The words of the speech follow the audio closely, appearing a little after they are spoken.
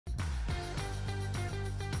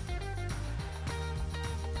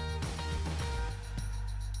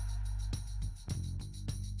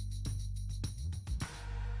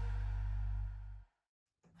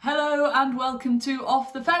Hello and welcome to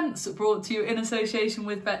Off the Fence, brought to you in association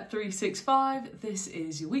with Bet365. This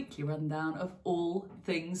is your weekly rundown of all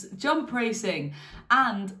things jump racing,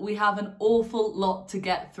 and we have an awful lot to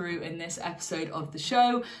get through in this episode of the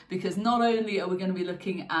show, because not only are we going to be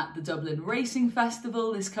looking at the Dublin Racing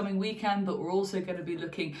Festival this coming weekend, but we're also going to be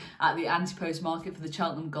looking at the anti-post market for the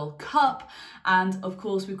Cheltenham Gold Cup, and of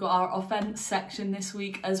course we've got our Offence section this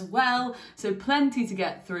week as well, so plenty to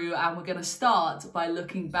get through. And we're going to start by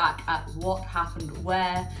looking back at what happened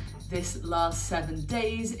where this last 7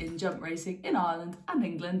 days in jump racing in Ireland and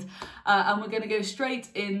England, and we're going to go straight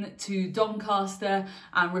into Doncaster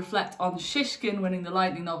and reflect on Shishkin winning the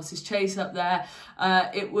Lightning Novices Chase up there.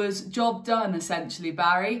 It was job done essentially,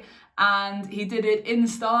 Barry, and he did it in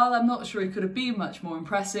style. I'm not sure he could have been much more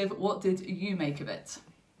impressive. What did you make of it?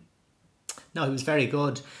 No, he was very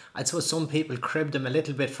good. I suppose some people cribbed him a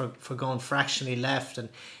little bit for going fractionally left, and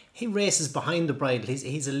he races behind the bridle.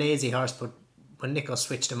 He's a lazy horse, but when Nico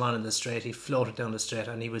switched him on in the straight, he floated down the straight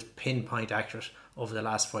and he was pinpoint accurate over the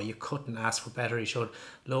last 4. You couldn't ask for better. He showed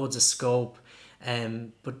loads of scope,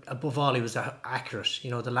 but above all, he was accurate. You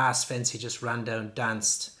know, the last fence he just ran down,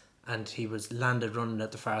 danced, and he was landed running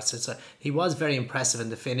at the farces. So he was very impressive in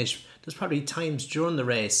the finish. There's probably times during the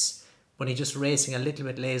race when he's just racing a little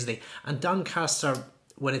bit lazily. And Doncaster,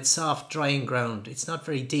 when it's soft, drying ground, it's not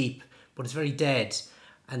very deep, but it's very dead.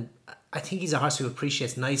 And I think he's a horse who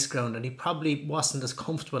appreciates nice ground, and he probably wasn't as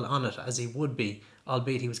comfortable on it as he would be,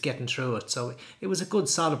 albeit he was getting through it. So it was a good,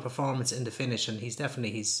 solid performance in the finish, and he's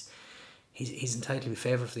definitely he's entitled to be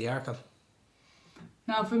favourite for the Arkle.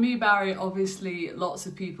 Now, for me, Barry, obviously lots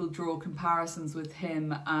of people draw comparisons with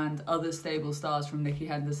him and other stable stars from Nicky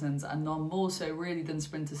Henderson's, and none more so really than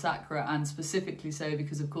Sprinter Sacre, and specifically so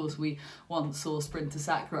because, of course, we once saw Sprinter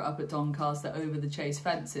Sacre up at Doncaster over the Chase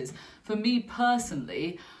fences. For me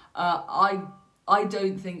personally, I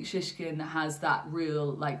don't think Shishkin has that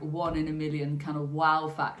real, like, 1 in a million kind of wow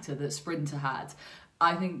factor that Sprinter had.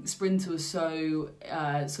 I think Sprinter was so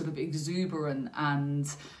sort of exuberant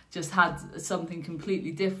and just had something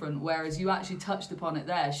completely different, whereas you actually touched upon it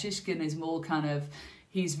there. Shishkin is more kind of,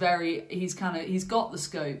 he's got the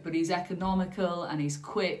scope, but he's economical and he's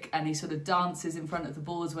quick and he sort of dances in front of the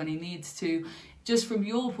boards when he needs to. Just from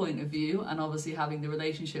your point of view, and obviously having the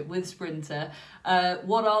relationship with Sprinter,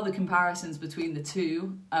 what are the comparisons between the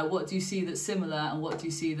two? What do you see that's similar and what do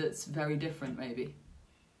you see that's very different maybe?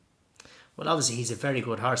 Well, obviously he's a very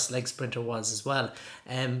good horse, like Sprinter was as well.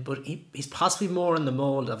 But he's possibly more in the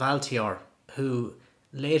mould of Allaho, who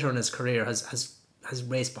later in his career has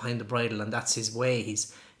raced behind the bridle, and that's his way.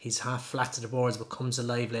 He's half flat to the boards but comes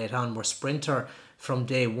alive late on. Where Sprinter, from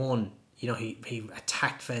day one, you know, he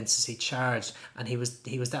attacked fences, he charged, and he was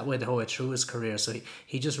that way the whole way through his career. So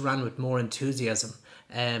he just ran with more enthusiasm.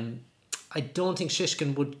 I don't think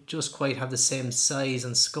Shishkin would just quite have the same size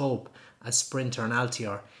and scope as Sprinter and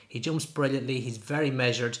Allaho. He jumps brilliantly. He's very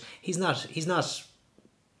measured. He's not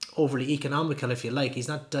overly economical, if you like. He's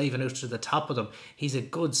not diving out to the top of them. He's a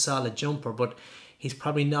good, solid jumper, but he's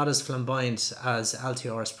probably not as flamboyant as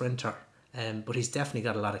Allaho or Sprinter. But he's definitely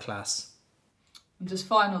got a lot of class. And just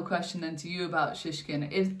final question then to you about Shishkin.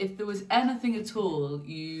 If there was anything at all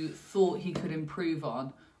you thought he could improve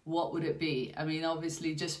on, what would it be? I mean,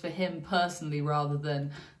 obviously just for him personally rather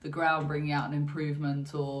than the ground bringing out an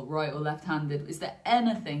improvement or right or left-handed. Is there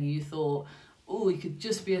anything you thought, oh, he could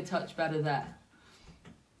just be a touch better there?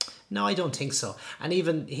 No, I don't think so. And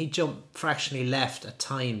even he jumped fractionally left at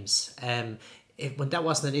times. When that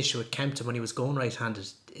wasn't an issue at Kempton when he was going right-handed,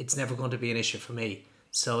 it's never going to be an issue for me.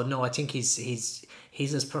 So no, I think he's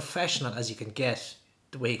as professional as you can get.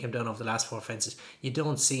 The way he came down over the last 4 fences, you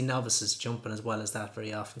don't see novices jumping as well as that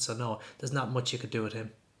very often. So no, there's not much you could do with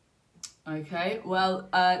him. Okay, well,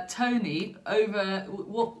 Tony,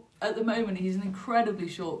 at the moment he's an incredibly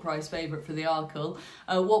short price favourite for the Arkle.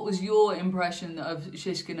 What was your impression of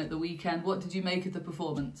Shishkin at the weekend? What did you make of the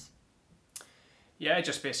performance? Yeah,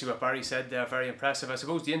 just basically what Barry said there, very impressive. I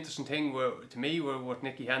suppose the interesting thing to me were what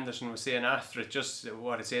Nicky Henderson was saying after it, just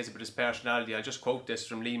what it says about his personality. I just quote this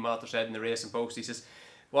from Lee Mothershead in the Racing Post. He says,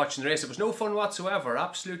 watching the race, it was no fun whatsoever,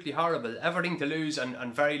 absolutely horrible, everything to lose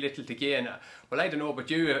and very little to gain. Well, I don't know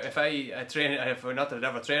about you, if not that I'd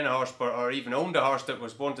ever train a horse or even owned a horse that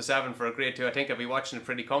was 1 to 7 for a grade 2, I think I'd be watching it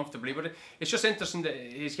pretty comfortably. But it's just interesting that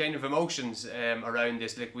his kind of emotions around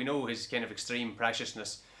this. Like, we know his kind of extreme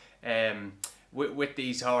preciousness with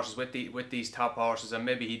these horses, with these top horses, and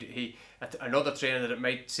maybe he another trainer that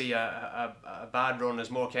might see a bad run as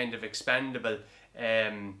more kind of expendable.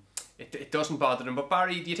 it doesn't bother him. But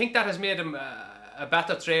Barry, do you think that has made him a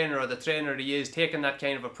better trainer, or the trainer he is, taking that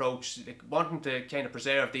kind of approach, like wanting to kind of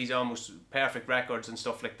preserve these almost perfect records and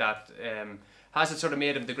stuff like that? Has it sort of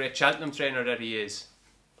made him the great Cheltenham trainer that he is?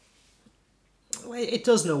 Well, it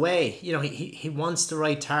does in a way. You know, he wants the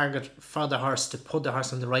right target for the horse, to put the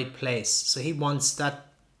horse in the right place. So he wants that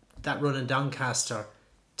run in Doncaster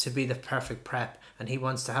to be the perfect prep, and he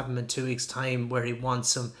wants to have him in 2 weeks' time where he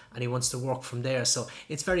wants him, and he wants to work from there. So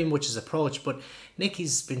it's very much his approach. But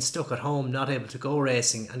Nicky's been stuck at home, not able to go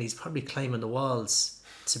racing, and he's probably climbing the walls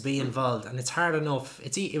to be involved, and it's hard enough.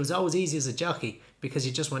 It was always easy as a jockey, because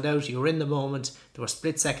you just went out, you were in the moment, there were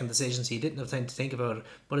split-second decisions, so you didn't have time to think about it.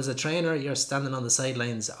 But as a trainer, you're standing on the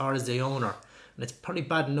sidelines, or as the owner, and it's probably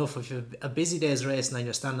bad enough if you've a busy day's racing and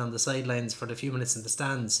you're standing on the sidelines for the few minutes in the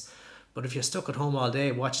stands. But if you're stuck at home all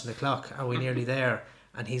day watching the clock, are we nearly there?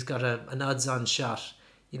 And he's got an odds-on shot.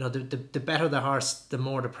 You know, the better the horse, the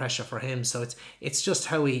more the pressure for him. So it's just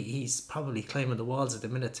how he's probably climbing the walls at the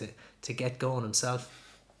minute to get going himself.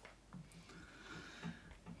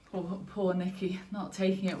 Poor Nicky, not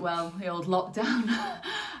taking it well, the old lockdown.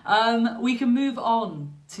 We can move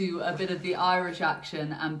on to a bit of the Irish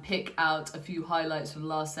action and pick out a few highlights from the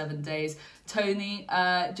last 7 days. Tony,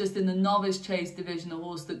 just in the novice chase division, a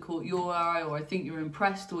horse that caught your eye, or I think you were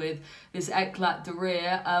impressed with, this Eklat De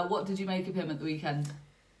Rire. What did you make of him at the weekend?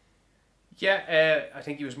 Yeah, I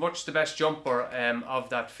think he was much the best jumper of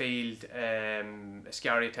that field.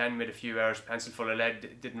 Ascaria 10 made a few errors, pencil full of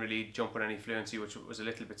lead, didn't really jump with any fluency, which was a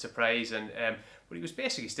little bit surprising. But he was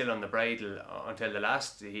basically still on the bridle until the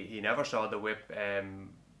last. He never saw the whip,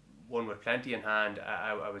 won with plenty in hand,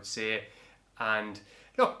 I would say. And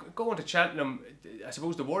look, going to Cheltenham, I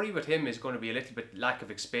suppose the worry with him is going to be a little bit lack of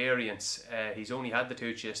experience. He's only had the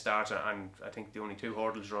 2 chase starts, and I think the only 2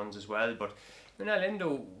 hurdles runs as well. But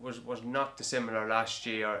Lindo was not dissimilar last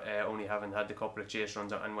year, only having had the couple of chase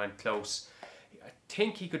runs and went close. I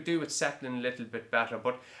think he could do with settling a little bit better,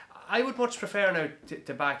 but I would much prefer now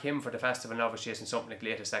to back him for the Festival Novice Chase in something like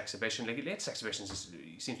latest exhibition. Like latest exhibitions,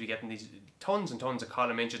 he seems to be getting these tons and tons of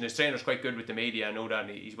column inches, and his trainer's quite good with the media. I know that,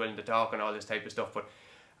 and he's willing to talk and all this type of stuff, but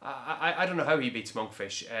I don't know how he beats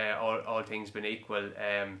Monkfish, all things being equal.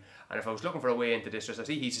 And if I was looking for a way into this race, I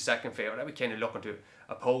see he's the second favourite. I'd be kind of looking to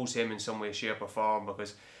oppose him in some way, shape or form,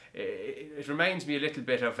 because it reminds me a little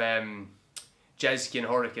bit of Shishkin,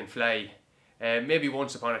 Hurricane Fly. Maybe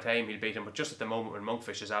once upon a time he'll beat him, but just at the moment when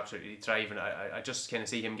Monkfish is absolutely thriving, I just kind of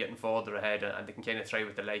see him getting further ahead, and they can kind of thrive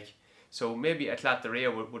with the like. So maybe Eklat De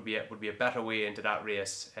Rire would be a better way into that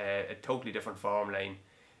race, a totally different form line.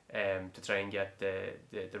 To try and get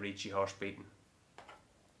the Ricci horse beaten.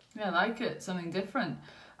 Yeah, I like it, something different.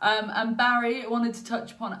 And Barry, I wanted to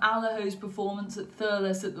touch upon Allaho's performance at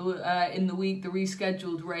Thurles in the week, the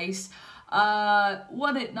rescheduled race.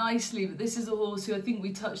 Won it nicely, but this is a horse who I think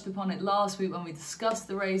we touched upon it last week when we discussed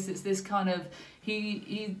the race. It's this kind of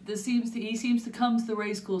he seems to come to the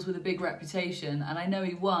racecourse with a big reputation, and I know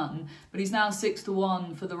he won, but he's now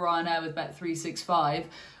 6-1 for the Ryanair with Bet365.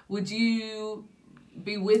 Would you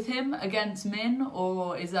be with him against Min,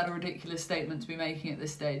 or is that a ridiculous statement to be making at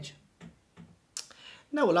this stage?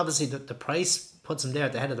 No, well, obviously the price puts him there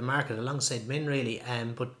at the head of the market alongside Min, really.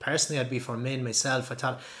 But personally, I'd be for Min myself. I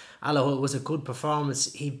thought Allaho was a good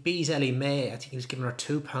performance. He beat Elimay. I think he was giving her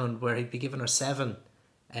 £2, where he'd be giving her 7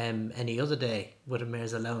 any other day with a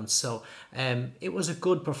mare's allowance. So it was a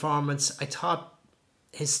good performance. I thought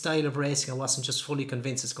his style of racing, I wasn't just fully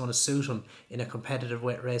convinced it's going to suit him in a competitive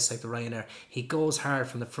wet race like the Ryanair. He goes hard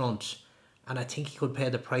from the front, and I think he could pay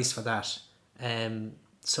the price for that.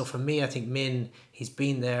 So for me, I think Min, he's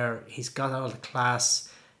been there, he's got all the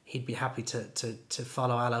class. He'd be happy to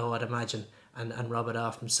follow Allaho, I'd imagine, and rob it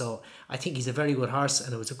off him. So I think he's a very good horse,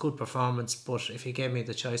 and it was a good performance. But if you gave me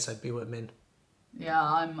the choice, I'd be with Min. Yeah,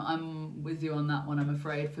 I'm with you on that one, I'm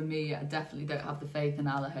afraid. For me, I definitely don't have the faith in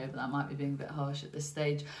Allaho, but that might be being a bit harsh at this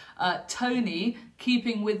stage. Tony,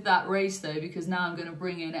 keeping with that race though, because now I'm going to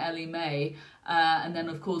bring in Elimay, and then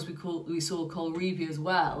of course we saw Colreevy as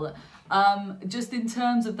well. Just in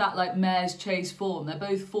terms of that like mare's chase form, they're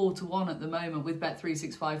both 4-1 at the moment with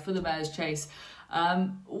Bet365 for the mare's chase.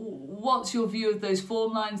 What's your view of those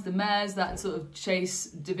form lines, the mares, that sort of chase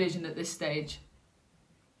division at this stage?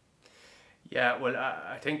 Yeah, well,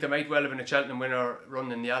 I think there might well have been a Cheltenham winner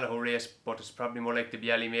running in the Allaho race, but it's probably more likely to be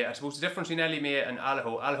Elimay. I suppose the difference between Elimay and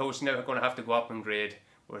Allaho's now going to have to go up in grade,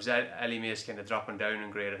 whereas Elimay is kind of dropping down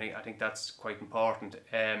in grade. I think that's quite important.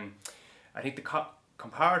 I think the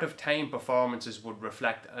comparative time performances would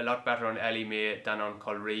reflect a lot better on Elimay than on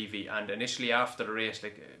Colreevy. And initially after the race,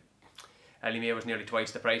 like Elimay was nearly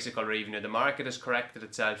twice the price of Colreevy. Now the market has corrected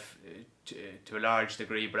itself to a large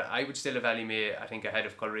degree, but I would still have Elimay, I think, ahead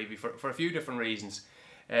of Colreevy for a few different reasons.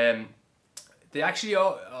 They actually,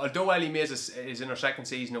 although Elimay is in her second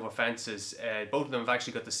season of Offences, both of them have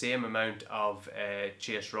actually got the same amount of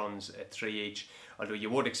chase runs at 3 each. Although you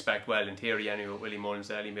would expect, well, in theory anyway, with Willie Mullins,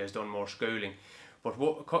 that Elimay has done more schooling. But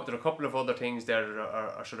there are a couple of other things there that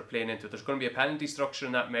are sort of playing into it. There's going to be a penalty structure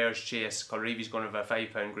in that mare's chase. Colreevy's going to have a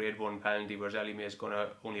 £5 grade 1 penalty, whereas Elimay is going to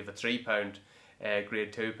only have a £3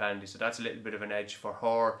 grade 2 penalty. So that's a little bit of an edge for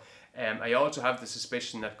her. I also have the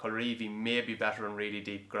suspicion that Colreevy may be better on really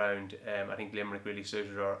deep ground. I think Limerick really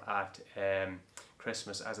suited her at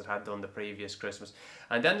Christmas, as it had done the previous Christmas.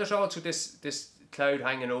 And then there's also this cloud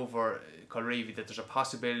hanging over Colreevy that there's a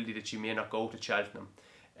possibility that she may not go to Cheltenham.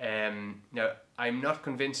 Now, I'm not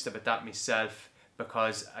convinced about that myself,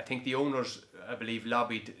 because I think the owners, I believe,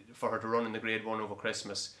 lobbied for her to run in the Grade 1 over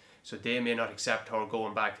Christmas, so they may not accept her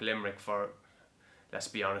going back to Limerick for, let's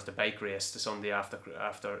be honest, a bike race the Sunday after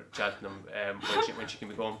Cheltenham, when she can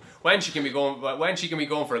be going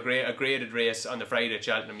for a graded race on the Friday at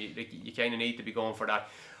Cheltenham. You kind of need to be going for that.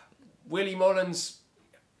 Willie Mullins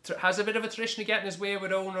has a bit of a tradition of getting his way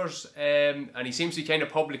with owners, and he seems to be kind of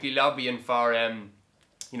publicly lobbying for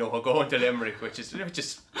you know, her going to Limerick, which is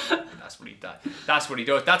that's what he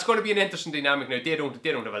does. That's going to be an interesting dynamic. Now they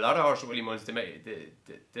don't have a lot of horses with Willie Mullins. The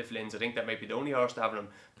Flynns, I think that might be the only horse to have them.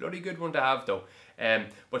 Bloody good one to have though.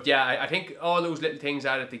 But yeah, I think all those little things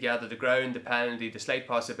added together, the ground, the penalty, the slight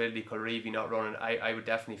possibility Colreevy not running, I would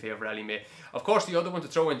definitely favour Elimay. Of course, the other one to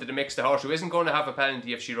throw into the mix, the horse who isn't going to have a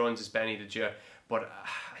penalty if she runs, is Benie, the Dieux. But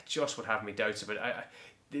I just would have my doubts about it.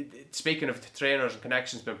 Speaking of the trainers and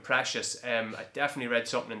connections being precious, I definitely read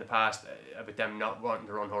something in the past about them not wanting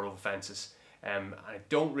to run her over fences. And I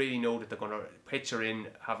don't really know that they're going to pitch her in,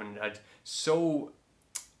 having had such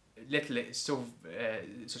little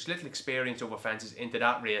experience over fences, into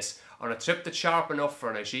that race on a trip that's sharp enough for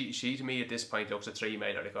her. Now she to me at this point looks a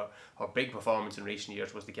 3-miler. Like her big performance in recent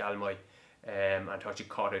years was the Elimay, and thought she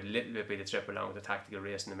caught a little bit by the trip along with the tactical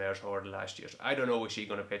race in the mare's hurdle last year. So I don't know, is she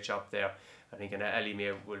going to pitch up there? I think an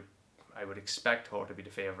Elimay I would expect her to be the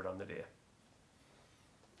favourite on the day.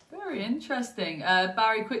 Very interesting.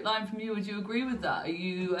 Barry, quick line from you. Would you agree with that? Are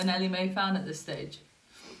you an Elimay fan at this stage?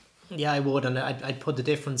 Yeah, I would, and I'd put the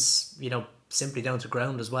difference, you know, simply down to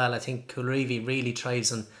ground as well. I think Colreevy really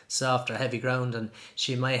thrives on softer, heavy ground, and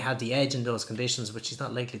she might have the edge in those conditions, but she's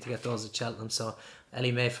not likely to get those at Cheltenham. So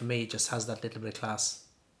Elimay for me just has that little bit of class.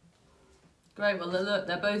 Great. Well, look,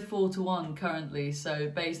 they're both 4-1 currently.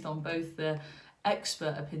 So based on both the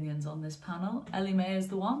expert opinions on this panel, Elimay is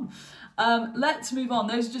the one. Let's move on.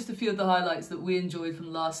 Those are just a few of the highlights that we enjoyed from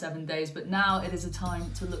the last 7 days, but now it is a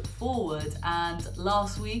time to look forward. And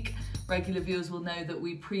last week, regular viewers will know that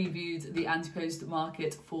we previewed the anti-post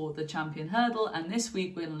market for the Champion Hurdle, and this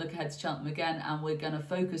week we're going to look ahead to Cheltenham again, and we're going to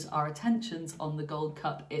focus our attentions on the Gold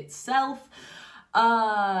Cup itself.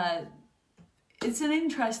 It's an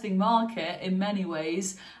interesting market in many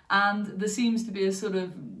ways, and there seems to be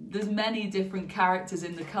there's many different characters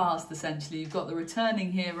in the cast, essentially. You've got the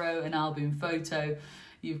returning hero in Alboon Photo,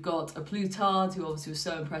 you've got a Plutard, who obviously was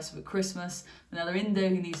so impressive at Christmas, Manella Indo,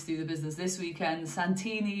 who needs to do the business this weekend,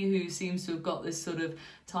 Santini, who seems to have got this sort of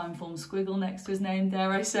time-form squiggle next to his name,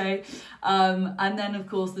 dare I say. And then, of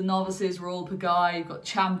course, the novices, Royal Pagaille, you've got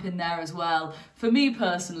Champ in there as well. For me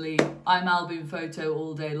personally, I'm Alboon Photo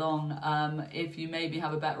all day long. If you maybe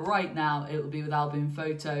have a bet right now, it will be with Alboon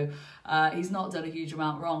Photo. He's not done a huge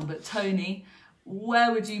amount wrong, but Tony,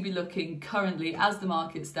 where would you be looking currently as the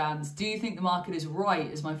market stands? Do you think the market is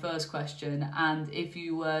right, is my first question. And if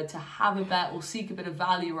you were to have a bet or seek a bit of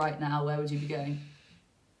value right now, where would you be going?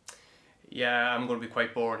 Yeah, I'm going to be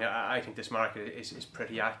quite boring. I think this market is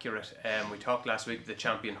pretty accurate. We talked last week of the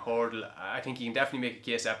Champion Hurdle. I think you can definitely make a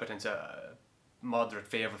case Epperton's a moderate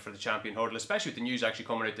favourite for the Champion Hurdle, especially with the news actually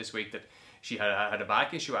coming out this week that she had a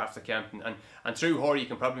back issue after Kempton. And through her, you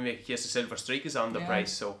can probably make a case of Silver Streak is on the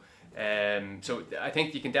price. So I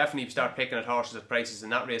think you can definitely start picking at horses at prices in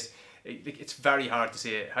that race. It's very hard to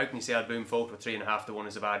say. How can you say Alboon Photo with 3.5 to 1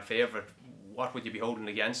 is a bad favourite? What would you be holding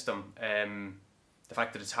against them? The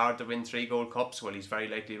fact that it's hard to win 3 Gold Cups, well, he's very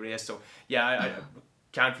likely raced. So yeah,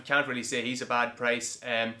 I can't really say he's a bad price.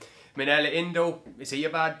 Manella Indo, is he a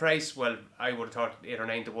bad price? Well, I would have thought 8 or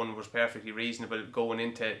 9 to 1 was perfectly reasonable going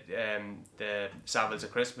into the Savills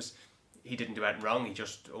at Christmas. He didn't do anything wrong, he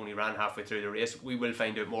just only ran halfway through the race. We will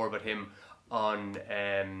find out more about him on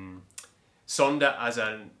Sunday as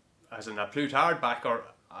a Plutard backer.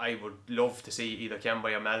 I would love to see either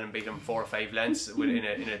Kemba or Mellon beat him 4 or 5 lengths in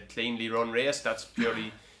a cleanly run race. That's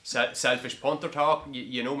purely selfish punter talk,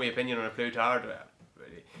 you know my opinion on a Plutard.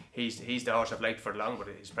 He's the horse I've liked for long, but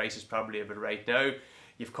his price is probably a bit right now.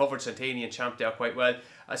 You've covered Santini and Champ there quite well.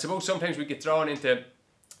 I suppose sometimes we get drawn into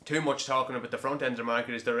too much talking about the front end of the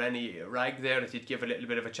market. Is there any rag there that you'd give a little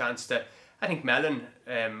bit of a chance to? I think Mellon,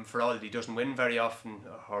 for all that he doesn't win very often,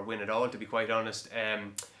 or win at all to be quite honest,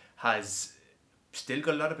 has still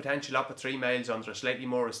got a lot of potential up at 3 miles under a slightly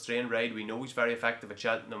more restrained ride. We know he's very effective at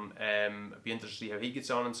Cheltenham. It'd be interesting to see how he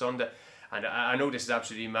gets on Sunday. And I know this is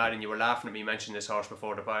absolutely mad, and you were laughing at me mentioning this horse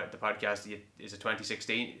before the podcast. Is it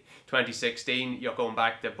 2016 you're going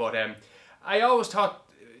back to, but I always thought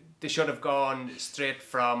they should have gone straight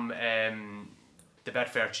from the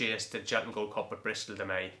Betfair Chase to the Cheltenham Gold Cup at Bristol to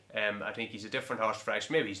May. I think he's a different horse fresh.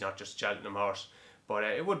 Maybe he's not just a Cheltenham horse, but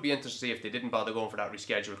it would be interesting to see if they didn't bother going for that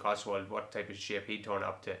rescheduled Cotswold, what type of shape he'd turn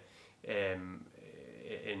up to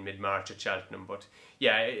in mid-March at Cheltenham. But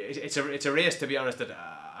yeah, it's a race, to be honest, that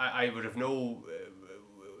I would have no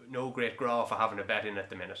great graw for having a bet in at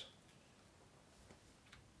the minute.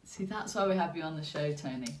 See, that's why we have you on the show,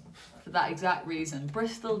 Tony. For that exact reason.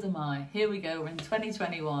 Bristol de Mai. Here we go. We're in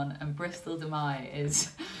 2021 and Bristol de Mai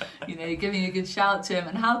is, giving a good shout to him.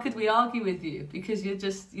 And how could we argue with you? Because you're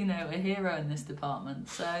just, a hero in this department.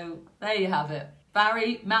 So there you have it.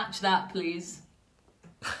 Barry, match that, please.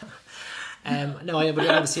 No, I would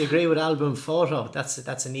obviously agree with Album Photo.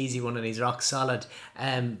 That's an easy one and he's rock solid.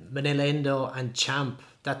 Manila Indo and Champ,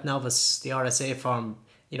 that novice, the RSA form,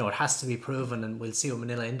 it has to be proven, and we'll see what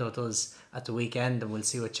Manila Indo does at the weekend, and we'll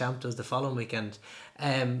see what Champ does the following weekend.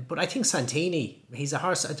 But I think Santini, he's a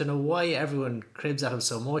horse, I don't know why everyone cribs at him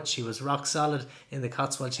so much. He was rock solid in the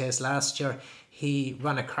Cotswold Chase last year. He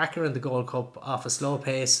ran a cracker in the Gold Cup off a slow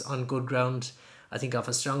pace on good ground. I think off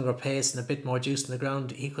a stronger pace and a bit more juice in the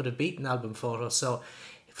ground, he could have beaten Album Photo. So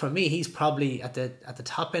for me, he's probably at the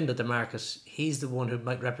top end of the market. He's the one who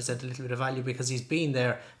might represent a little bit of value because he's been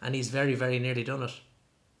there and he's very, very nearly done it.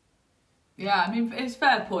 Yeah, I mean, it's a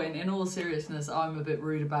fair point. In all seriousness, I'm a bit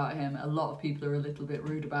rude about him. A lot of people are a little bit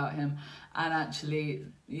rude about him. And actually,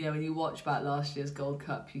 when you watch back last year's Gold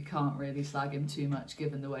Cup, you can't really slag him too much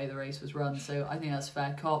given the way the race was run. So I think that's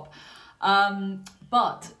fair cop.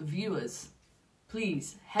 But viewers,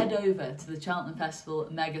 please head over to the Cheltenham Festival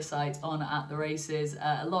mega site on At The Races.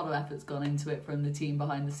 A lot of effort's gone into it from the team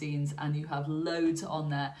behind the scenes, and you have loads on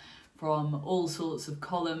there from all sorts of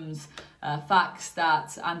columns, facts,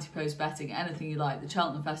 stats, anti-post betting, anything you like. The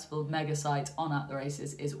Cheltenham Festival mega site on At The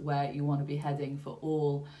Races is where you want to be heading for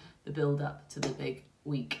all the build-up to the big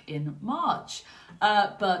week in March.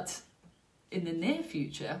 But in the near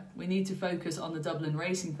future, we need to focus on the Dublin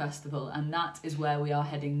Racing Festival, and that is where we are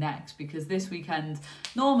heading next, because this weekend,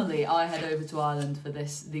 normally I head over to Ireland for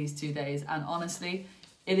these 2 days, and honestly,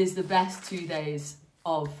 it is the best 2 days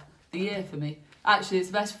of the year for me. Actually, it's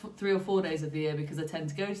the best 3 or 4 days of the year because I tend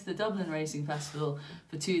to go to the Dublin Racing Festival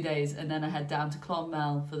for 2 days and then I head down to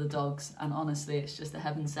Clonmel for the dogs, and honestly, it's just a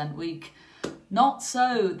heaven-sent week. Not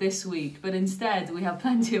so this week, but instead we have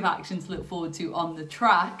plenty of action to look forward to on the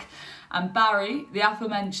track. And Barry, the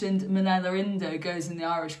aforementioned Manila Indo, goes in the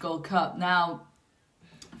Irish Gold Cup. Now,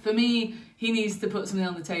 for me, he needs to put something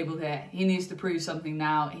on the table here. He needs to prove something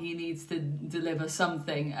now. He needs to deliver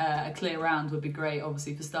something. A clear round would be great,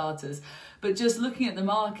 obviously, for starters. But just looking at the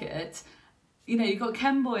market, you've got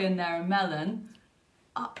Kenboy in there and Mellon.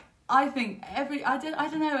 I think I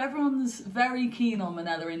don't know, everyone's very keen on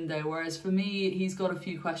Manila Indo, whereas for me, he's got a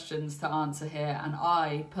few questions to answer here, and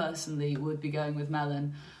I personally would be going with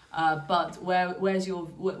Mellon. But where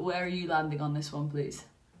are you landing on this one, please?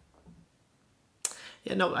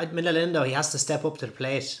 Yeah, no, Manila Indo, he has to step up to the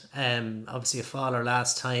plate. Obviously a faller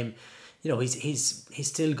last time. He's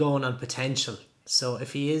still going on potential. So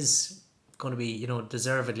if he is going to be,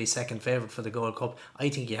 deservedly second favourite for the Gold Cup, I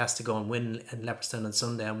think he has to go and win in Leopardstown on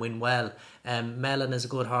Sunday and win well. Mellon is a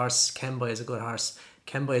good horse. Kenboy is a good horse.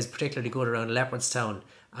 Kenboy is particularly good around Leopardstown,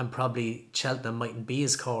 and probably Cheltenham mightn't be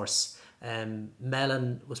his course.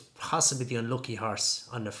 Mellon was possibly the unlucky horse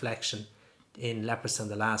on reflection in Leopardstown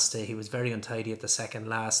the last day. He was very untidy at the second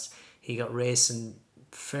last. He got racing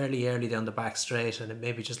fairly early down the back straight, and it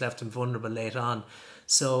maybe just left him vulnerable late on.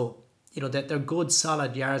 So, they're good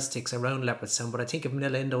solid yardsticks around Leopardstown, but I think if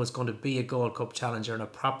Manila Indo is going to be a Gold Cup challenger and a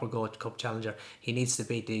proper Gold Cup challenger, he needs to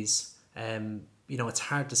beat these. It's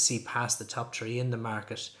hard to see past the top 3 in the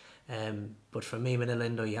market. But for me, Manila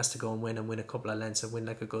Indo, he has to go and win a couple of lengths and win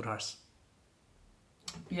like a good horse.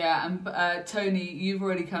 Yeah, and Tony, you've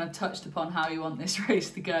already kind of touched upon how you want this race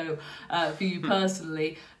to go for you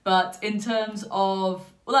personally. But in terms of,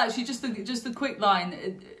 well, actually, just a quick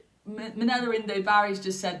line. Manella Indo, Barry's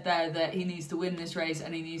just said there that he needs to win this race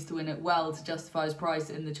and he needs to win it well to justify his price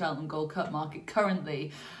in the Cheltenham Gold Cup market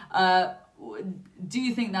currently. Do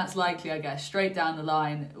you think that's likely, I guess, straight down the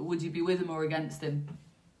line? Would you be with him or against him?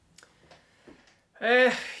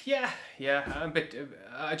 Yeah.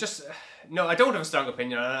 No, I don't have a strong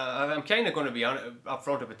opinion. I'm kind of going to be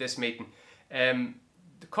upfront about this meeting.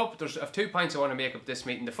 There's 2 points I want to make up this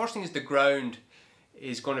meeting. The first thing is the ground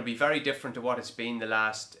is going to be very different to what it's been the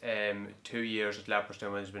last 2 years at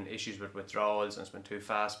Leopardstown, where there's been issues with withdrawals and it's been too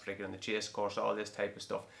fast, particularly on the chase course, all this type of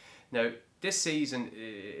stuff. Now, this season,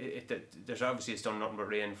 there's obviously it's done nothing but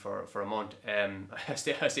rain for a month. I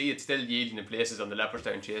see it's still yielding in places on the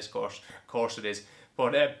Leopardstown chase course. Of course it is.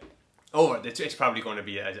 But it's probably going to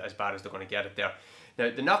be as bad as they're going to get it there. Now,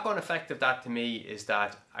 the knock-on effect of that to me is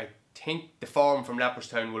that I think the form from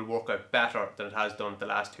Leopardstown will work out better than it has done at the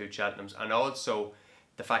last 2 Cheltenhams, and also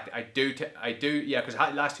the fact that I do, because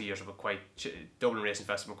the last 2 years have been Dublin Racing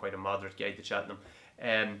Festival quite a moderate gate to Cheltenham.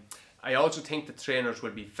 I also think the trainers will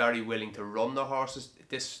be very willing to run their horses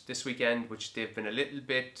this weekend, which they've been a little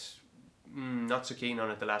bit not so keen on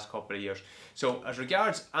it the last couple of years. So as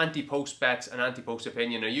regards anti-post bets and anti-post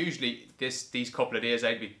opinion, usually these couple of days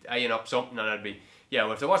I'd be eyeing up something and I'd be,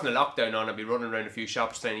 well, if there wasn't a lockdown on, I'd be running around a few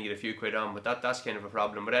shops trying to get a few quid on, but that's kind of a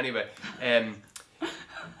problem. But anyway,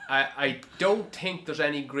 I don't think there's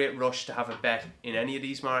any great rush to have a bet in any of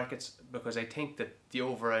these markets, because I think that the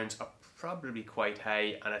over-rounds are probably quite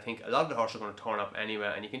high, and I think a lot of the horses are going to turn up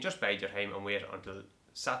anyway, and you can just bide your time and wait until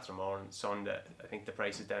Saturday morning, Sunday. I think the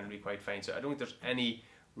prices then will be quite fine. So I don't think there's any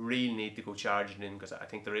real need to go charging in, because I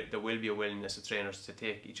think there will be a willingness of trainers to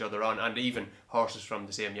take each other on, and even horses from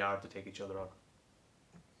the same yard to take each other on.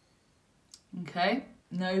 Okay,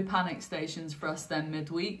 no panic stations for us then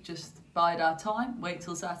midweek, just bide our time, wait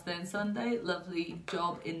till Saturday and Sunday. Lovely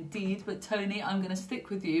job indeed. But Tony, I'm going to stick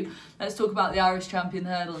with you. Let's talk about the Irish Champion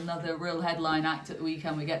Hurdle, another real headline act at the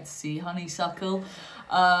weekend. We get to see Honeysuckle.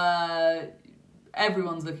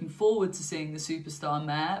 Everyone's looking forward to seeing the superstar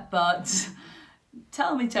mare, but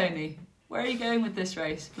tell me, Tony, where are you going with this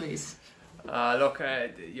race, please? Look,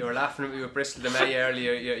 you were laughing at me with Bristol de May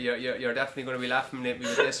earlier. You're definitely going to be laughing at me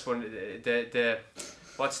with this one. The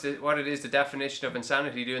definition of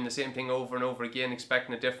insanity, doing the same thing over and over again,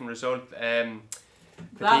 expecting a different result.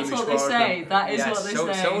 That's what they say. That is what they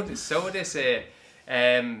say. So they say.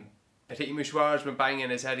 Petit Mouchoir's been banging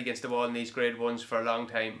his head against the wall in these grade ones for a long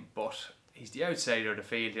time, but he's the outsider of the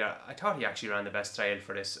field here. I thought he actually ran the best trial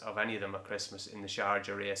for this of any of them at Christmas in the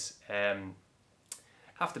Sharjah race.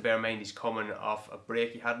 Have to bear in mind he's coming off a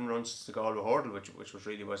break he hadn't run since the Galway Hurdle, which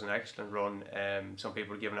was an excellent run. Some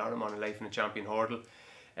people were giving out him on a life in a champion hurdle.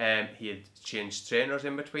 He had changed trainers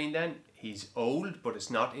in between then. He's old, but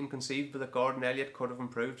it's not inconceivable that Gordon Elliott could have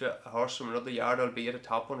improved a horse from another yard, albeit a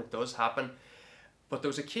top one. It does happen. But there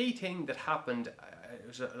was a key thing that happened. It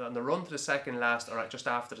was on the run to the second last, or just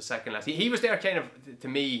after the second last. He was there kind of, to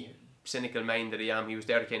me, cynical mind that I am, he was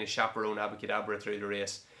there to kind of chaperone Abacadabra through the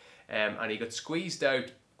race. And he got squeezed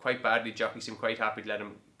out quite badly. Jockey seemed quite happy to let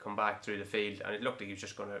him come back through the field, and it looked like he was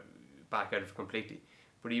just going to back out of it completely.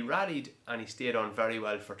 But he rallied and he stayed on very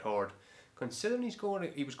well for third. Considering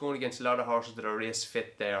he was going against a lot of horses that are race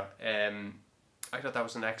fit there, I thought that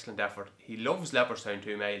was an excellent effort. He loves Leopardstown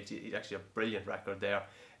 2 miles. He's actually a brilliant record there.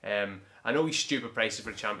 I know he's stupid prices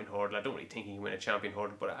for the champion hurdle. I don't really think he can win a champion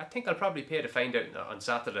hurdle, but I think I'll probably pay to find out on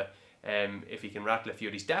Saturday. If he can rattle a few.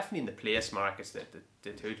 He's definitely in the place markets, the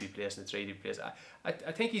 2 to be placed and the 3 to be placed. I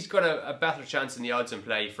think he's got a better chance in the odds in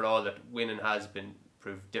play, for all that winning has been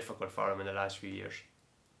proved difficult for him in the last few years.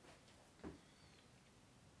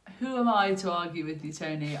 Who am I to argue with you,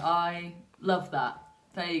 Tony? I love that.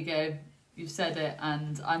 There you go. You've said it,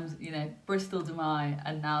 and I'm, Bristol de Mai,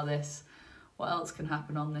 and now this. What else can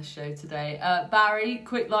happen on this show today? Barry,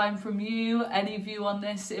 quick line from you. Any view on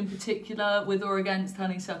this in particular, with or against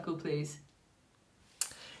Honeysuckle, please?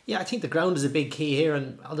 Yeah, I think the ground is a big key here,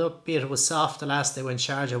 and albeit it was soft the last day when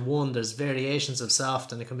Sharjah won, there's variations of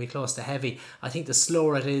soft and it can be close to heavy. I think the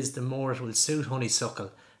slower it is, the more it will suit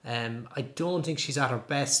Honeysuckle. I don't think she's at her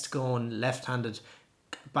best going left-handed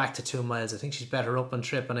back to 2 miles. I think she's better up on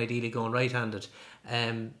trip and ideally going right-handed.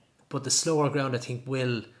 But the slower ground, I think,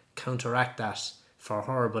 will counteract that for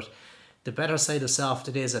her. But the better side of soft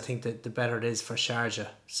it is, I think that the better it is for Sharjah.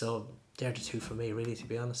 So they're the 2 for me, really, to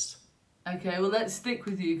be honest. Okay, well, let's stick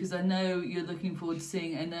with you, because I know you're looking forward to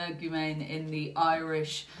seeing Energumen in the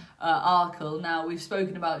Irish Arkle. Now, we've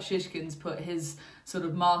spoken about Shishkin's put his sort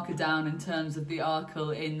of marker down in terms of the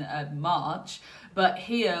Arkle in March. But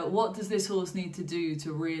here, what does this horse need to do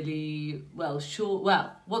to really, what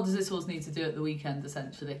does this horse need to do at the weekend,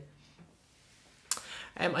 essentially?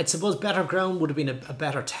 I suppose better ground would have been a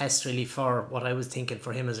better test really for what I was thinking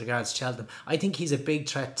for him as regards Cheltenham. I think he's a big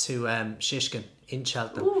threat to Shishkin in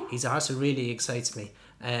Cheltenham. Ooh. He's a horse who really excites me.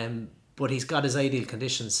 But he's got his ideal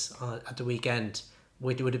conditions at the weekend,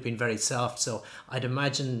 which would have been very soft. So I'd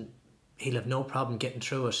imagine he'll have no problem getting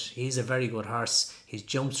through it. He's a very good horse. He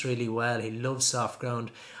jumps really well. He loves soft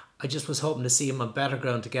ground. I just was hoping to see him on better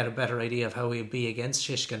ground to get a better idea of how he'll be against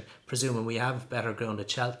Shishkin, presuming we have better ground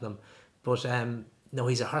at Cheltenham. But no,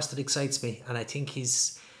 he's a horse that excites me, and I think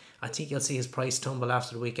you'll see his price tumble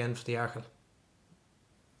after the weekend for the Arkle.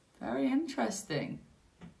 Very interesting.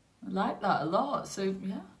 I like that a lot. So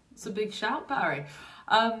yeah, it's a big shout, Barry.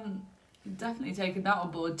 Definitely taking that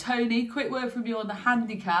on board. Tony, quick word from you on the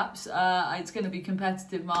handicaps. It's going to be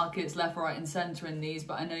competitive markets left, right and centre in these,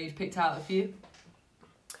 but I know you've picked out a few.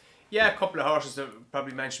 Yeah, a couple of horses that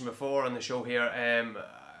probably mentioned before on the show here.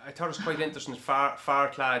 I thought it was quite interesting.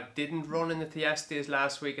 Farclad didn't run in the Tiestes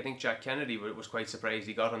last week. I think Jack Kennedy was quite surprised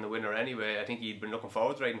he got on the winner anyway. I think he'd been looking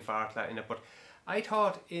forward to riding Farclad in it, but I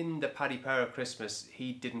thought in the Paddy Power Christmas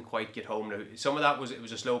he didn't quite get home. Now, some of that was it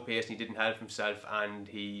was a slow pace and he didn't help himself and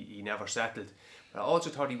he never settled. But I also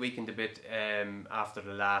thought he weakened a bit after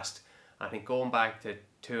the last. I think going back to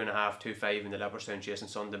 2.5, 2.5 in the Leopardstown Chase on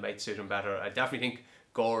Sunday might suit him better. I definitely think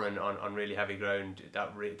Goran on really heavy ground,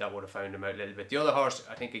 that would have found him out a little bit. The other horse,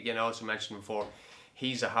 I think again I also mentioned before,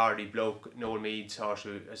 he's a hardy bloke. Noel Meade's horse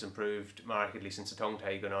who has improved markedly since the tongue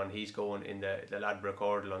tie going on. He's going in the Ladbroke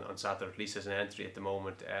Hurdle on Saturday, at least as an entry at the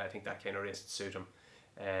moment. I think that kind of race would suit him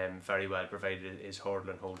very well, provided his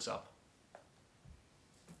hurdling holds up.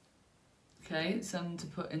 Okay, something to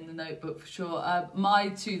put in the notebook for sure. My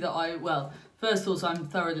two that first also I'm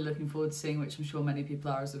thoroughly looking forward to seeing, which I'm sure many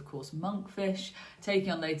people are, is of course Monkfish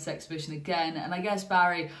taking on latest exhibition again. And I guess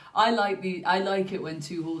Barry, I like it when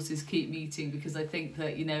two horses keep meeting, because I think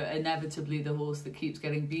that, you know, inevitably the horse that keeps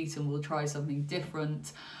getting beaten will try something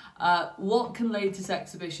different. What can latest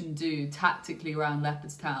exhibition do tactically around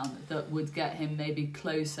Leopardstown that would get him maybe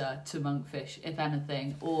closer to Monkfish, if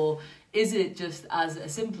anything? Or is it just as a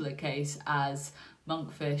simpler case as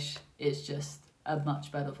Monkfish is just a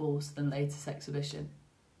much better horse than latest exhibition?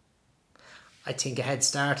 I think a head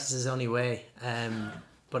start is his only way.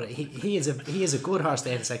 But he is a good horse,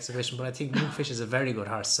 latest exhibition, but I think Monkfish is a very good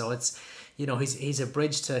horse. So it's, you know, he's a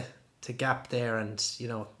bridge to gap there, and you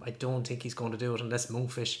know, I don't think he's going to do it unless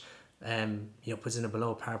Monkfish puts in a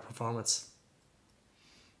below par performance.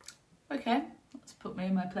 Okay, let's put me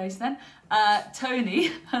in my place then.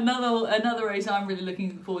 Tony, another race I'm really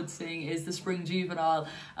looking forward to seeing is the Spring Juvenile.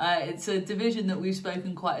 It's a division that we've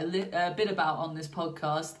spoken quite a bit about on this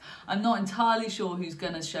podcast. I'm not entirely sure who's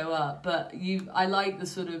going to show up, but I like the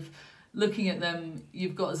sort of looking at them.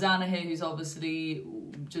 You've got Zana here, who's obviously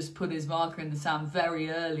just put his marker in the sand very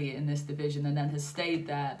early in this division and then has stayed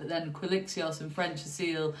there. But then Quilixios and French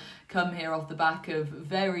Cecile come here off the back of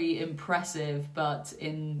very impressive, but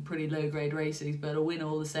in pretty low grade races, but a win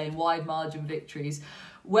all the same, wide margin victories.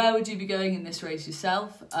 Where would you be going in this race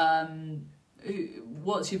yourself?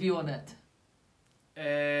 What's your view on it?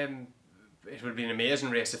 It would be an amazing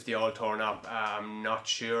race if they all turn up. I'm not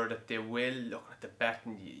sure that they will. Looking at the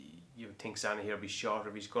betting, you would think Zana here will be short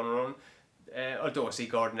if he's going to run. Although I see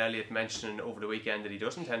Gordon Elliott mentioning over the weekend that he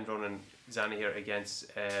doesn't intend running Zana here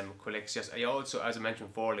against Quilixios. I also, as I mentioned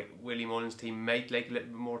before, like Willie Mullins' team might like a little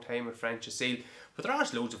bit more time with French Cecile. But there are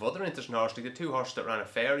loads of other interesting horses, like the two horses that ran a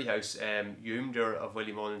Fairy House, Eumdor of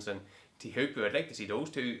Willie Mullins and Tihupu. I'd like to see those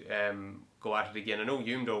two go at it again. I know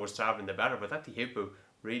Eumdor was travelling the better, but that Tihupu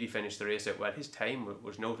really finished the race out well. His time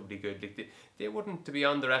was notably good. Like they wouldn't to be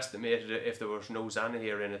underestimated if there was no Zana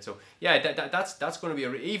here in it. So yeah, that's going to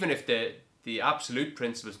be even if the absolute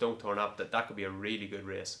principles don't turn up, that could be a really good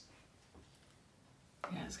race.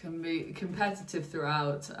 Yeah, it's going to be competitive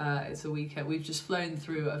throughout. It's a weekend. We've just flown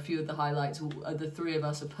through a few of the highlights the three of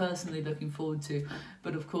us are personally looking forward to,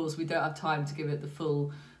 but of course we don't have time to give it the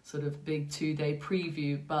full sort of big 2-day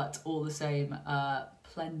preview, but all the same,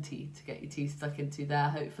 plenty to get your teeth stuck into there,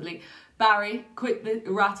 hopefully. Barry, quick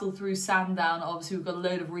rattle through Sandown. Obviously, we've got a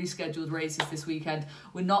load of rescheduled races this weekend.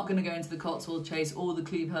 We're not going to go into the Cotswold Chase or the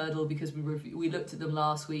Cleve Hurdle because we looked at them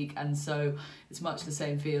last week, and so it's much the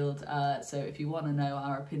same field. So if you want to know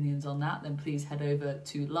our opinions on that, then please head over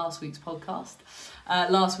to last week's podcast,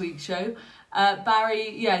 last week's show.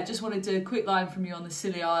 Barry, yeah, just wanted a quick line from you on the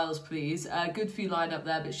Scilly Isles, please. Good few line up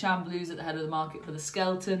there, but Chamblou's at the head of the market for the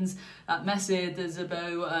Skeltons. Messire de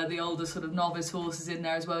Zabo, the older sort of novice horses in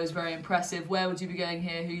there as well, is very impressive. Where would you be going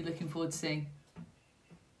here? Who are you looking forward to seeing?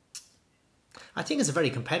 I think it's a very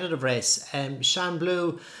competitive race.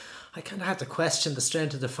 Chamblou, I kind of had to question the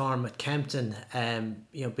strength of the form at Kempton,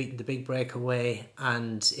 you know, beating the big breakaway,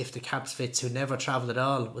 and if the Caps Fitz, who never travelled at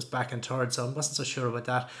all, was back in third, so I wasn't so sure about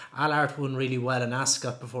that. Allard won really well in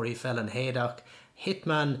Ascot before he fell in Haydock.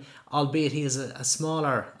 Hitman, albeit he has a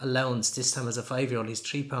smaller allowance this time as a 5-year-old, he's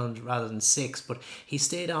 £3 rather than 6, but he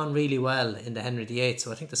stayed on really well in the Henry VIII,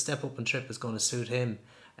 so I think the step up and trip is going to suit him.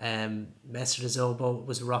 Mestre de Zobo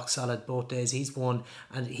was rock solid both days he's won,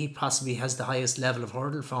 and he possibly has the highest level of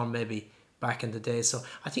hurdle form maybe back in the day, so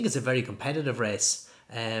I think it's a very competitive race,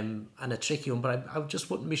 and a tricky one, but I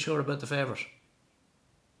just wouldn't be sure about the favourite.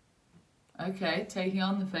 Okay, taking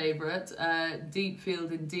on the favourite, deep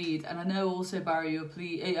field indeed, and I know also, Barry, you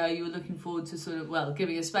were looking forward to sort of, well,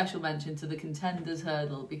 giving a special mention to the Contenders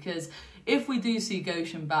hurdle, because if we do see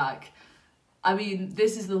Goshen back, I mean,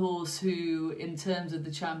 this is the horse who, in terms of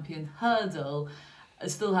the champion hurdle,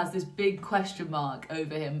 still has this big question mark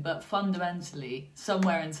over him, but fundamentally,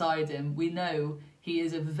 somewhere inside him, we know he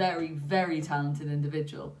is a very, very talented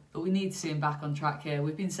individual, but we need to see him back on track here.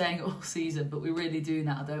 We've been saying it all season, but we really do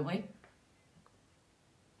now, don't we?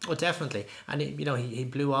 Oh, definitely. And you know, he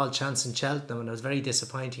blew all chance in Cheltenham, and it was very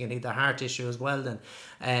disappointing, and he had the heart issue as well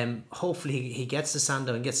then. Hopefully he gets to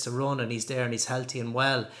Sandown and gets to run, and he's there and he's healthy and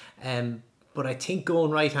well. But I think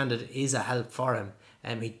going right-handed is a help for him.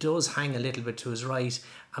 He does hang a little bit to his right,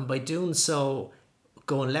 and by doing so,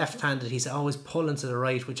 going left-handed, he's always pulling to the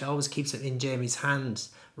right, which always keeps it in Jamie's hands.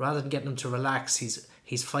 Rather than getting him to relax,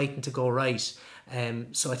 he's fighting to go right.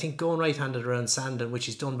 So I think going right-handed around Sandown, which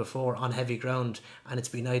he's done before on heavy ground, and it's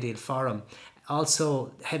been ideal for him.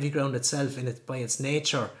 Also, heavy ground itself, by its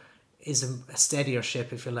nature, is a steadier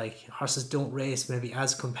ship, if you like. Horses don't race maybe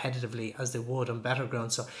as competitively as they would on better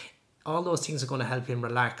ground. So all those things are going to help him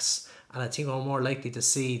relax. And I think we're more likely to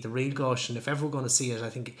see the real Goshen. If ever we're going to see it, I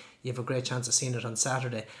think you have a great chance of seeing it on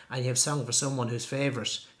Saturday. And you have Song for Someone, who's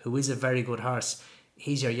favourite, who is a very good horse.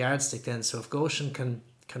 He's your yardstick then. So if Goshen can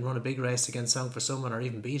run a big race against Song for Someone, or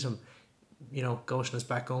even beat him, you know, Goshen is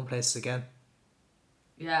back going places again.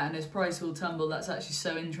 Yeah, and his price will tumble. That's actually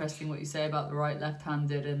so interesting what you say about the right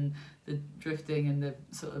left-handed and the drifting and the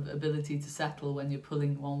sort of ability to settle when you're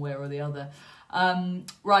pulling one way or the other.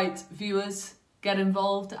 Right, viewers, get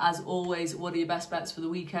involved. As always, what are your best bets for the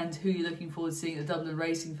weekend? Who are you looking forward to seeing at the Dublin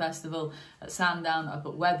Racing Festival, at Sandown, up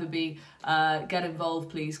at Wetherby? Get involved,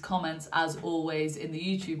 please. Comments, as always, in the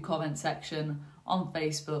YouTube comment section, on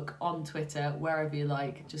Facebook, on Twitter, wherever you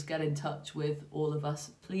like. Just get in touch with all of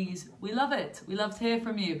us, please. We love it. We love to hear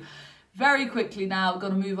from you. Very quickly now,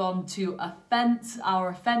 going to move on to Offence, our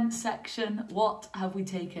Offence section. What have we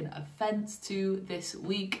taken offence to this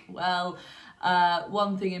week? Well,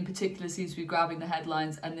 one thing in particular seems to be grabbing the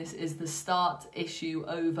headlines, and this is the start issue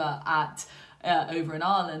over in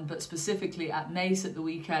Ireland, but specifically at Naas at the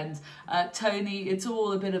weekend. Tony, it's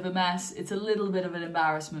all a bit of a mess. It's a little bit of an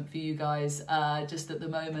embarrassment for you guys just at the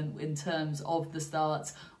moment in terms of the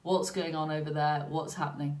starts. What's going on over there? What's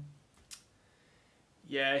happening?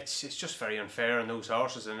 Yeah, it's just very unfair on those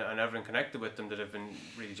horses and everything connected with them that have been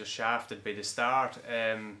really just shafted by the start.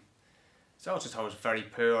 So I just thought it was very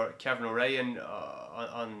poor. Kevin O'Ryan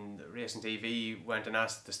on Racing TV went and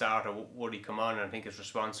asked the starter would he come on, and I think his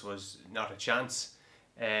response was not a chance.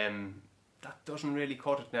 That doesn't really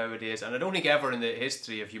cut it nowadays, and I don't think ever in the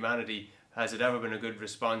history of humanity has it ever been a good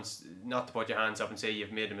response not to put your hands up and say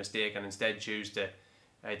you've made a mistake, and instead choose to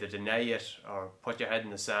either deny it or put your head in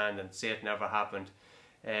the sand and say it never happened.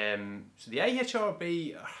 So the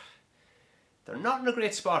IHRB, they're not in a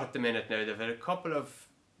great spot at the minute now. They've had a couple of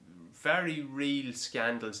very real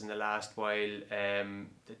scandals in the last while.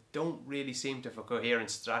 They don't really seem to have a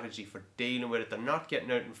coherent strategy for dealing with it. They're not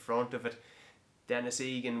getting out in front of it. Dennis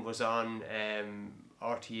Egan was on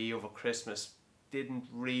RTE over Christmas, didn't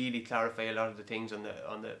really clarify a lot of the things on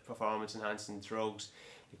the performance enhancing drugs.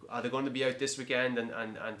 Are they going to be out this weekend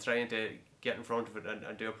and trying to get in front of it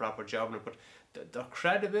and do a proper job on it? But their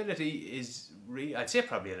credibility is really, I'd say,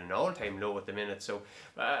 probably at an all-time low at the minute. So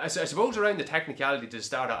I suppose around the technicality to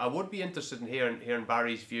start, I would be interested in hearing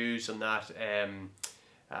Barry's views on that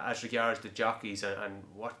as regards the jockeys and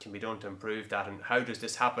what can be done to improve that, and how does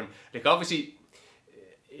this happen. Like, obviously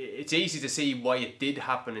it's easy to see why it did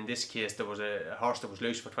happen in this case. There was a horse that was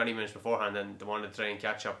loose for 20 minutes beforehand and they wanted to try and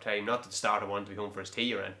catch up time. Not that the starter wanted to be home for his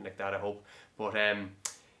tea or anything like that, I hope. But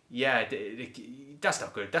yeah, that's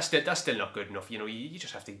not good. That's still not good enough. You know, you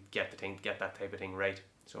just have to get that type of thing right.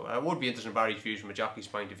 So I would be interested in Barry's views from a jockey's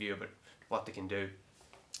point of view about what they can do.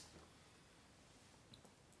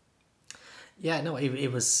 Yeah, no,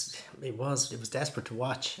 it was desperate to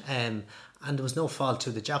watch, and there was no fault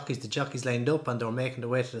to the jockeys. The jockeys lined up and they were making their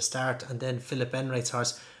way to the start, and then Philip Enright's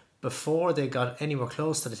horse before they got anywhere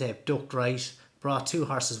close to the tape, ducked right, brought 2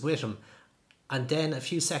 horses with him, and then a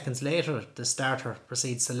few seconds later the starter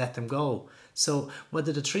proceeds to let them go. So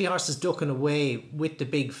whether the 3 horses ducking away with the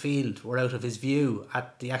big field were out of his view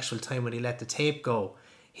at the actual time when he let the tape go,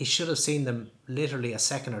 he should have seen them literally a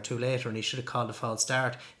second or 2 later, and he should have called a false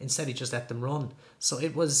start. Instead he just let them run. So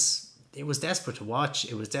it was desperate to watch.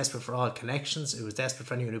 It was desperate for all connections. It was desperate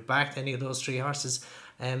for anyone who backed any of those 3 horses.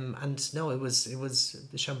 And no, it was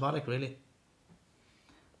shambolic, really.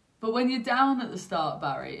 But when you're down at the start,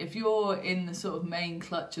 Barry, if you're in the sort of main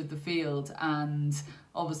clutch of the field, and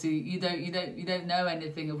obviously you don't know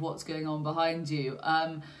anything of what's going on behind you,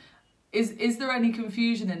 is there any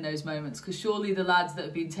confusion in those moments? Because surely the lads that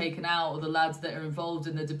have been taken out, or the lads that are involved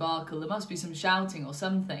in the debacle, there must be some shouting or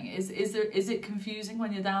something. Is it confusing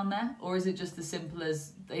when you're down there, or is it just as simple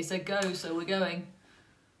as they said go, so we're going?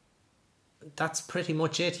 That's pretty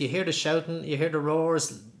much it. You hear the shouting, you hear the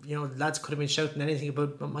roars. You know, lads could have been shouting anything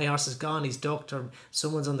about, my horse is gone, he's ducked, or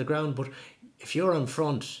someone's on the ground. But if you're in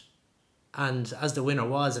front, and as the winner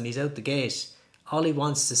was, and he's out the gate, all he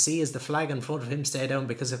wants to see is the flag in front of him stay down,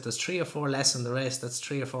 because if there's 3 or 4 less in the race, that's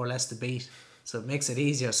 3 or 4 less to beat. So it makes it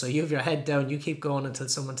easier. So you have your head down, you keep going until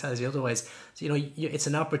someone tells you otherwise. So, you know, it's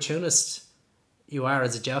an opportunist you are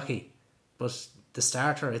as a jockey, but the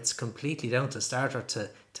starter, it's completely down to the starter to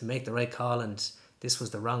make the right call, and this was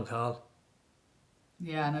the wrong call.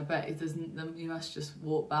 Yeah, and I bet it doesn't. You must just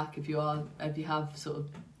walk back if you have sort of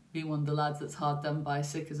been one of the lads that's hard done by,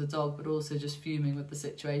 sick as a dog, but also just fuming with the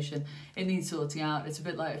situation. It needs sorting out. It's a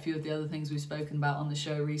bit like a few of the other things we've spoken about on the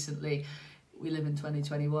show recently. We live in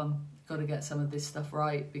 2021. Got to get some of this stuff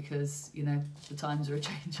right, because, you know, the times are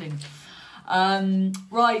changing.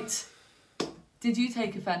 Right. Did you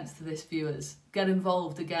take offence to this, viewers? Get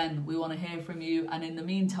involved again. We want to hear from you. And in the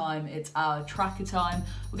meantime, it's our tracker time.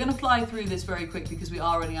 We're going to fly through this very quickly because we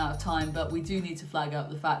are running out of time, but we do need to flag up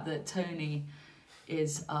the fact that Tony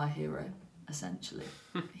is our hero, essentially.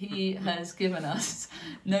 He has given us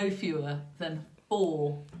no fewer than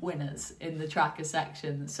 4 winners in the tracker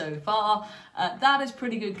section so far. That is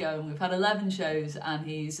pretty good going. We've had 11 shows and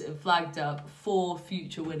he's flagged up 4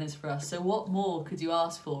 future winners for us. So what more could you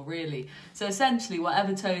ask for, really? So essentially,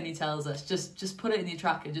 whatever Tony tells us, just put it in your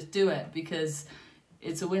tracker, just do it, because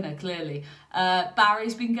it's a winner, clearly.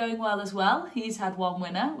 Barry's been going well as well. He's had 1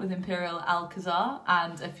 winner with Imperial Alcazar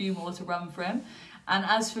and a few more to run for him. And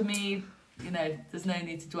as for me, you know, there's no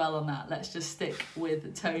need to dwell on that. Let's just stick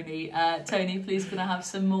with Tony. Tony, please, can I have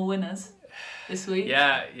some more winners this week?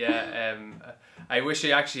 Yeah. I wish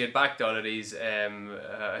I actually had backed all of these,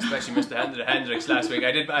 especially Mr. Hendricks last week.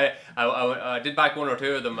 I did back 1 or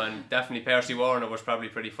 2 of them, and definitely Percy Warner was probably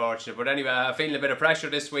pretty fortunate. But anyway, I'm feeling a bit of pressure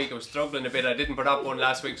this week. I was struggling a bit. I didn't put up 1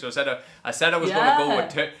 last week, so I said I was going to go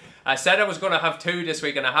with 2. I said I was going to have 2 this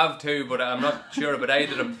week, and I have 2, but I'm not sure about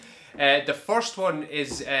either of them. The first one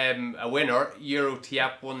is a winner. Euro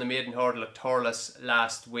Tiap won the maiden hurdle at Thurles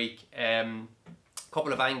last week.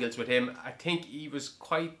 Couple of angles with him. I think he was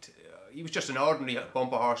just an ordinary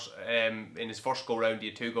bumper horse in his first go round. He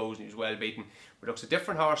had 2 goes and he was well beaten. But looks a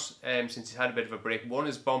different horse since he's had a bit of a break. Won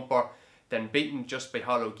his bumper, then beaten just by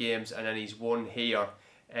hollow games, and then he's won here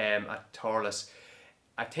at Thurles.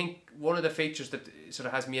 I think one of the features that sort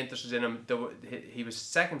of has me interested in him, he was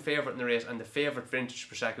second favourite in the race, and the favourite Sprinter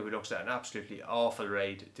Sacre, who looks at an absolutely awful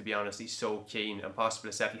ride, to be honest. He's so keen and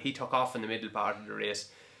possible to settle. He took off in the middle part of the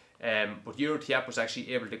race, but Euro Tiap was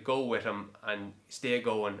actually able to go with him and stay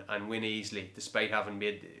going and win easily, despite having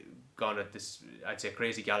gone at this, I'd say,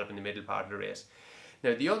 crazy gallop in the middle part of the race.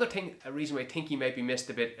 Now, the other thing, a reason why I think he might be missed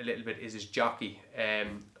a little bit, is his jockey.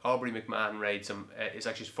 Aubrey McMahon rides him. Is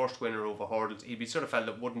actually his first winner over hurdles. He'd be sort of felt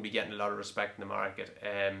that wouldn't be getting a lot of respect in the market.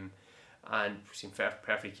 And seemed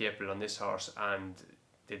perfectly capable on this horse and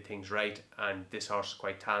did things right. And this horse is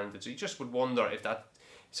quite talented. So you just would wonder if that,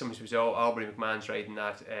 somebody would say, oh, Aubrey McMahon's riding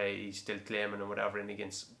that, he's still claiming and whatever, and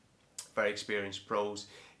against very experienced pros,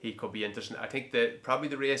 he could be interesting. I think probably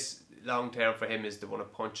the race long term for him is the one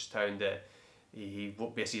at Punchestown. He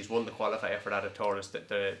basically has won the qualifier for that at Thurles.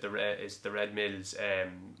 Is the Red Mills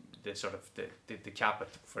the sort of the cap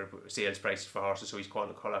for sales prices for horses, so he's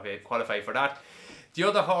qualified for that. The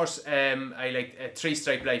other horse I like, 3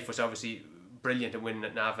 Stripe Life, was obviously brilliant at winning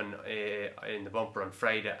at Navan in the bumper on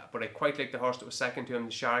Friday, but I quite like the horse that was second to him,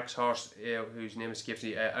 the Sharks horse, whose name escapes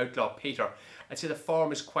me, Outlaw Peter. I'd say the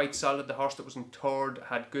form is quite solid. The horse that was in 3rd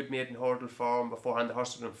had good maiden hurdle form beforehand. The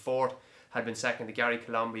horse that was in 4th had been second to Gary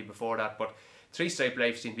Colombi before that, but 3 Stripe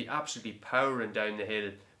Life seemed to be absolutely powering down the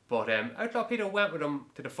hill. But Outlaw Peter went with him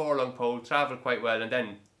to the 4-lung pole, travelled quite well, and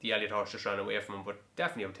then the Elliott horse just ran away from him. But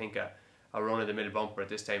definitely I would think a a run-of-the-mill bumper at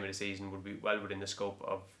this time of the season would be well within the scope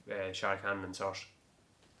of Shark Cannon and Sort.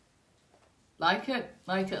 Like it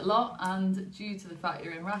a lot, and due to the fact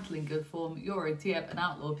you're in rattling good form, you're a Dieppe and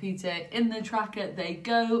Outlaw Peter. In the tracker they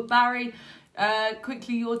go. Barry,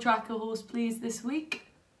 quickly your tracker horse please this week.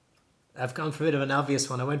 I've gone for a bit of an obvious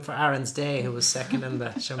one. I went for Aaron's Day, who was second in the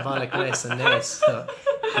Shambolic race in Naas. So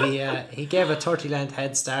he gave a 30-length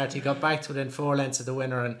head start. He got back to within 4 lengths of the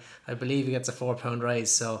winner, and I believe he gets a £4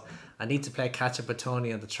 rise. So I need to play catch up with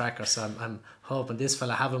Tony on the tracker. So I'm hoping this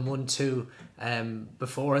fella, having won 2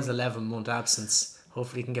 before his 11-month absence,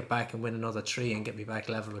 hopefully he can get back and win another 3 and get me back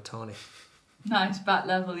level with Tony. Nice, back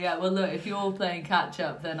level, yeah. Well, look, if you're playing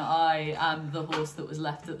catch-up, then I am the horse that was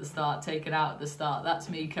left at the start, taken out at the start.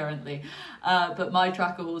 That's me currently. But my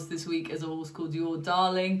tracker horse this week is a horse called Your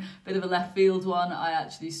Darling. Bit of a left field one. I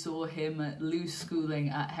actually saw him loose schooling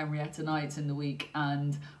at Henrietta Knights in the week,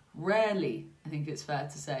 and rarely, I think it's fair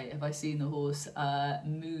to say, have I seen the horse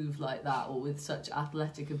move like that or with such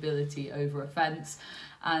athletic ability over a fence.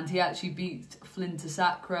 And he actually beat Sprinter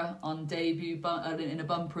Sacre on debut in a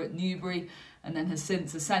bumper at Newbury, and then has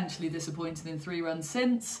since essentially disappointed in 3 runs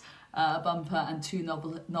since. A bumper and 2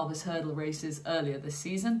 novice hurdle races earlier this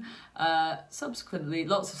season. Subsequently,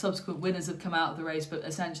 lots of subsequent winners have come out of the race, but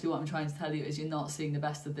essentially what I'm trying to tell you is you're not seeing the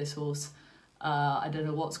best of this horse. I don't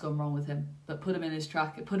know what's gone wrong with him, but put him in his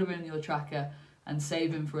tracker, put him in your tracker, and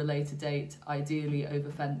save him for a later date, ideally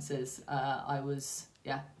over fences. I was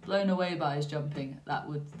blown away by his jumping. That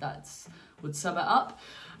would sum it up.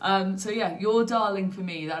 So yeah, Your Darling for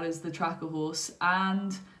me. That is the tracker horse,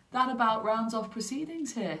 and that about rounds off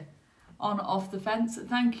proceedings here on Off the Fence.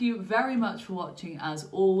 Thank you very much for watching as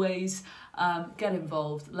always. Get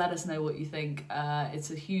involved, let us know what you think. It's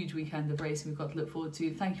a huge weekend of racing we've got to look forward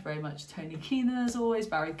to. Thank you very much Tony Keenan as always,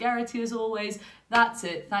 Barry Geraghty as always. That's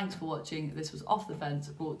it, thanks for watching. This was Off the Fence,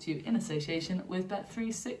 brought to you in association with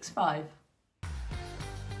Bet365.